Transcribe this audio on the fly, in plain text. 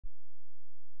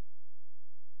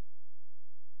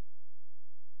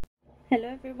Hello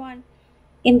everyone.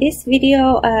 In this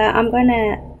video I'm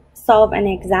gonna solve an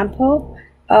example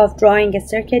of drawing a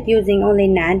circuit using only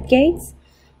NAND gates.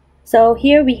 So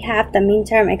here we have the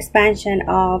minterm expansion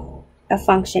of a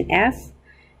function f,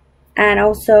 and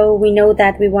also we know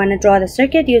that we want to draw the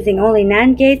circuit using only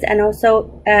NAND gates, and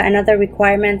also another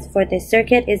requirement for this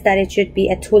circuit is that it should be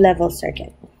a two-level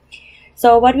circuit.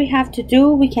 So what we have to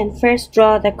do, we can first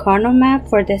draw the Karnaugh map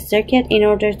for this circuit in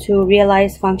order to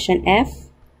realize function f,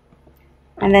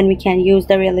 and then we can use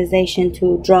the realization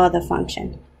to draw the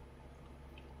function,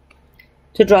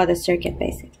 to draw the circuit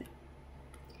basically.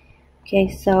 Okay,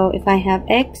 so if I have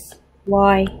x,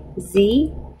 y,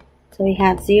 z, so we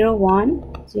have 0,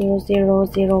 1, 0, 0,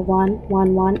 0, 1,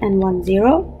 1, 1, and 1,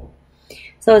 0.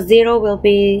 So 0 will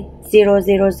be 0,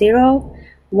 0, 0,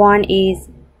 1 is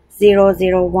 0,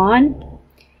 0, 1,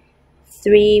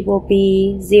 3 will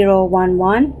be 0, 1,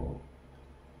 1,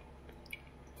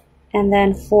 and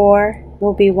then 4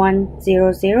 will be 1,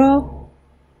 0, 0,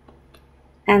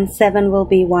 and 7 will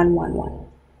be 1, 1, 1.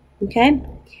 Okay,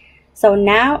 so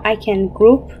now I can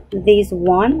group these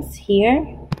ones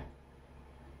here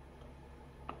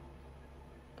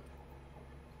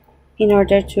in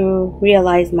order to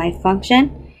realize my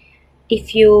function.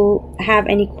 If you have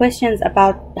any questions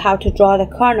about how to draw the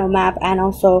Karnaugh map and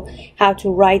also how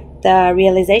to write the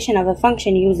realization of a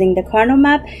function using the Karnaugh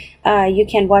map, you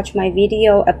can watch my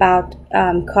video about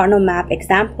Karnaugh map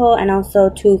example, and also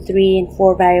 2, 3, and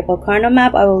 4 variable Karnaugh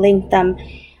map. I will link them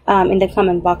in the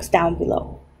comment box down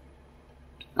below.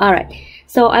 Alright,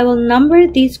 so I will number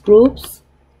these groups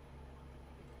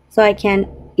so I can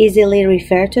easily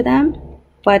refer to them,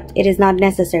 but it is not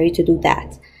necessary to do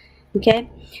that. Okay,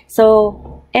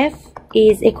 so f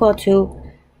is equal to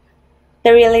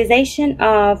the realization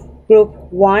of group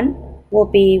 1 will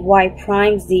be y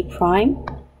prime, z prime.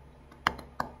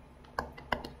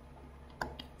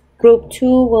 Group 2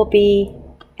 will be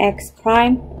x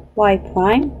prime, y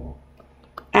prime.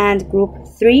 And group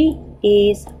 3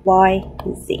 is y,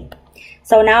 z.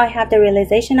 So now I have the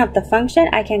realization of the function.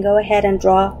 I can go ahead and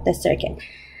draw the circuit.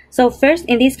 So first,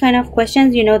 in these kind of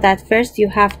questions, you know that first you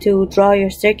have to draw your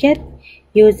circuit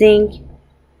using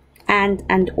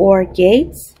and or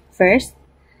gates first.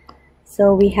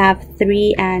 So we have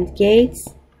 3 AND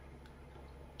gates,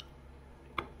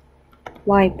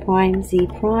 y prime, z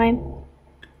prime,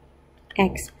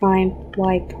 x prime,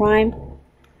 y prime,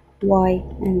 y,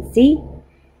 and z.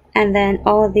 And then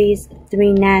all these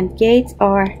 3 NAND gates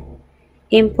are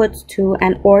inputs to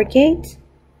an OR gate.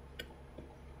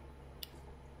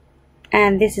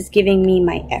 And this is giving me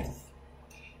my f.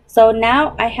 So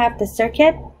now I have the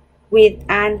circuit with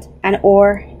AND and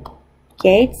OR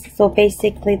gates. So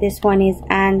basically this one is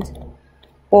AND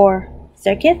OR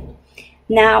circuit.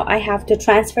 Now I have to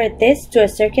transfer this to a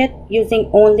circuit using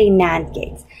only NAND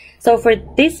gates. So for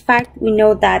this fact, we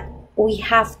know that we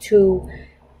have to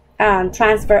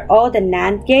transfer all the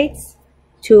NAND gates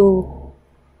to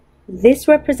this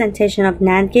representation of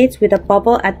NAND gates with a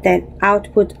bubble at the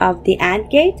output of the AND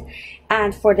gate.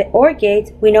 And for the OR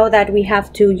gate, we know that we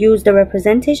have to use the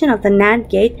representation of the NAND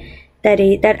gate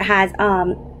that has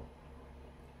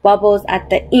bubbles at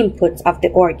the inputs of the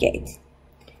OR gate.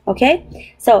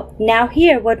 Okay, so now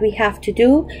here what we have to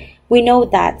do, we know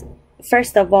that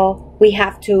first of all we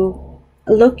have to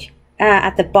look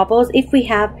at the bubbles. If we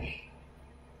have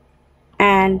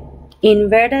an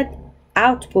inverted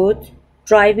output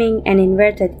driving an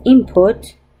inverted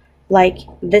input, like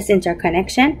this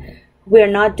interconnection, we're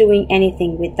not doing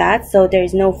anything with that, so there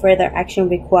is no further action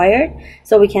required,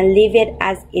 so we can leave it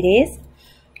as it is.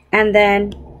 And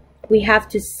then we have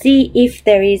to see if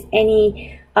there is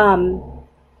any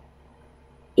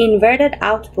inverted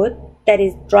output that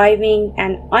is driving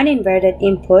an uninverted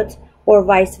input, or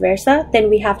vice versa. Then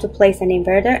we have to place an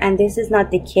inverter, and this is not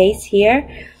the case here.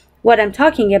 What I'm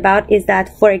talking about is that,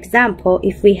 for example,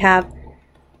 if we have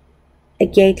a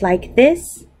gate like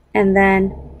this, and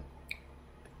then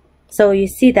so you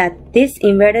see that this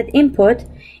inverted input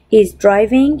is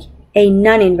driving a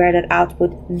non-inverted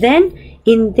output, then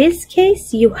in this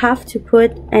case you have to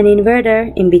put an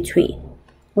inverter in between,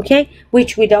 okay,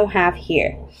 which we don't have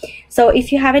here. So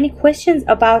if you have any questions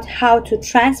about how to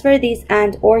transfer these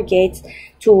AND OR gates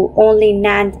to only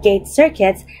NAND gate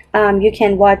circuits, you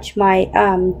can watch my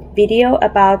video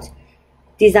about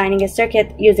designing a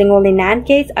circuit using only NAND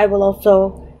gates. I will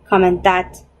also comment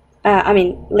that,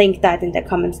 link that in the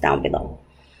comments down below.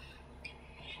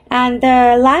 And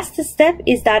the last step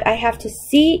is that I have to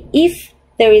see if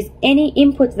there is any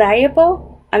input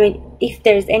variable, if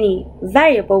there is any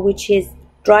variable which is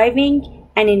driving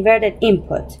an inverted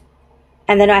input,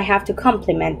 and then I have to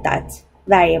complement that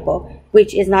variable,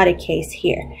 which is not a case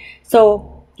here.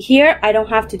 So here I don't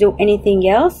have to do anything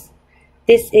else.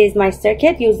 This is my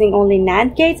circuit using only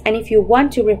NAND gates, and if you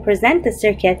want to represent the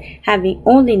circuit having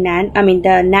only the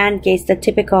NAND gates, the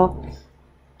typical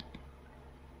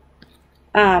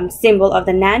symbol of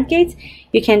the NAND gates,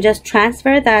 you can just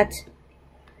transfer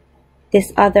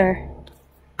this other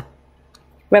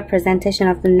representation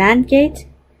of the NAND gate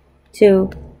to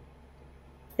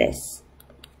this.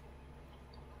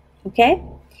 Okay,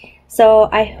 so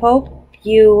I hope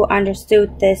you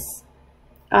understood this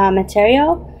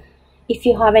material. If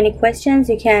you have any questions,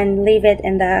 you can leave it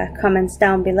in the comments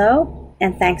down below,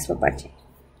 and thanks for watching.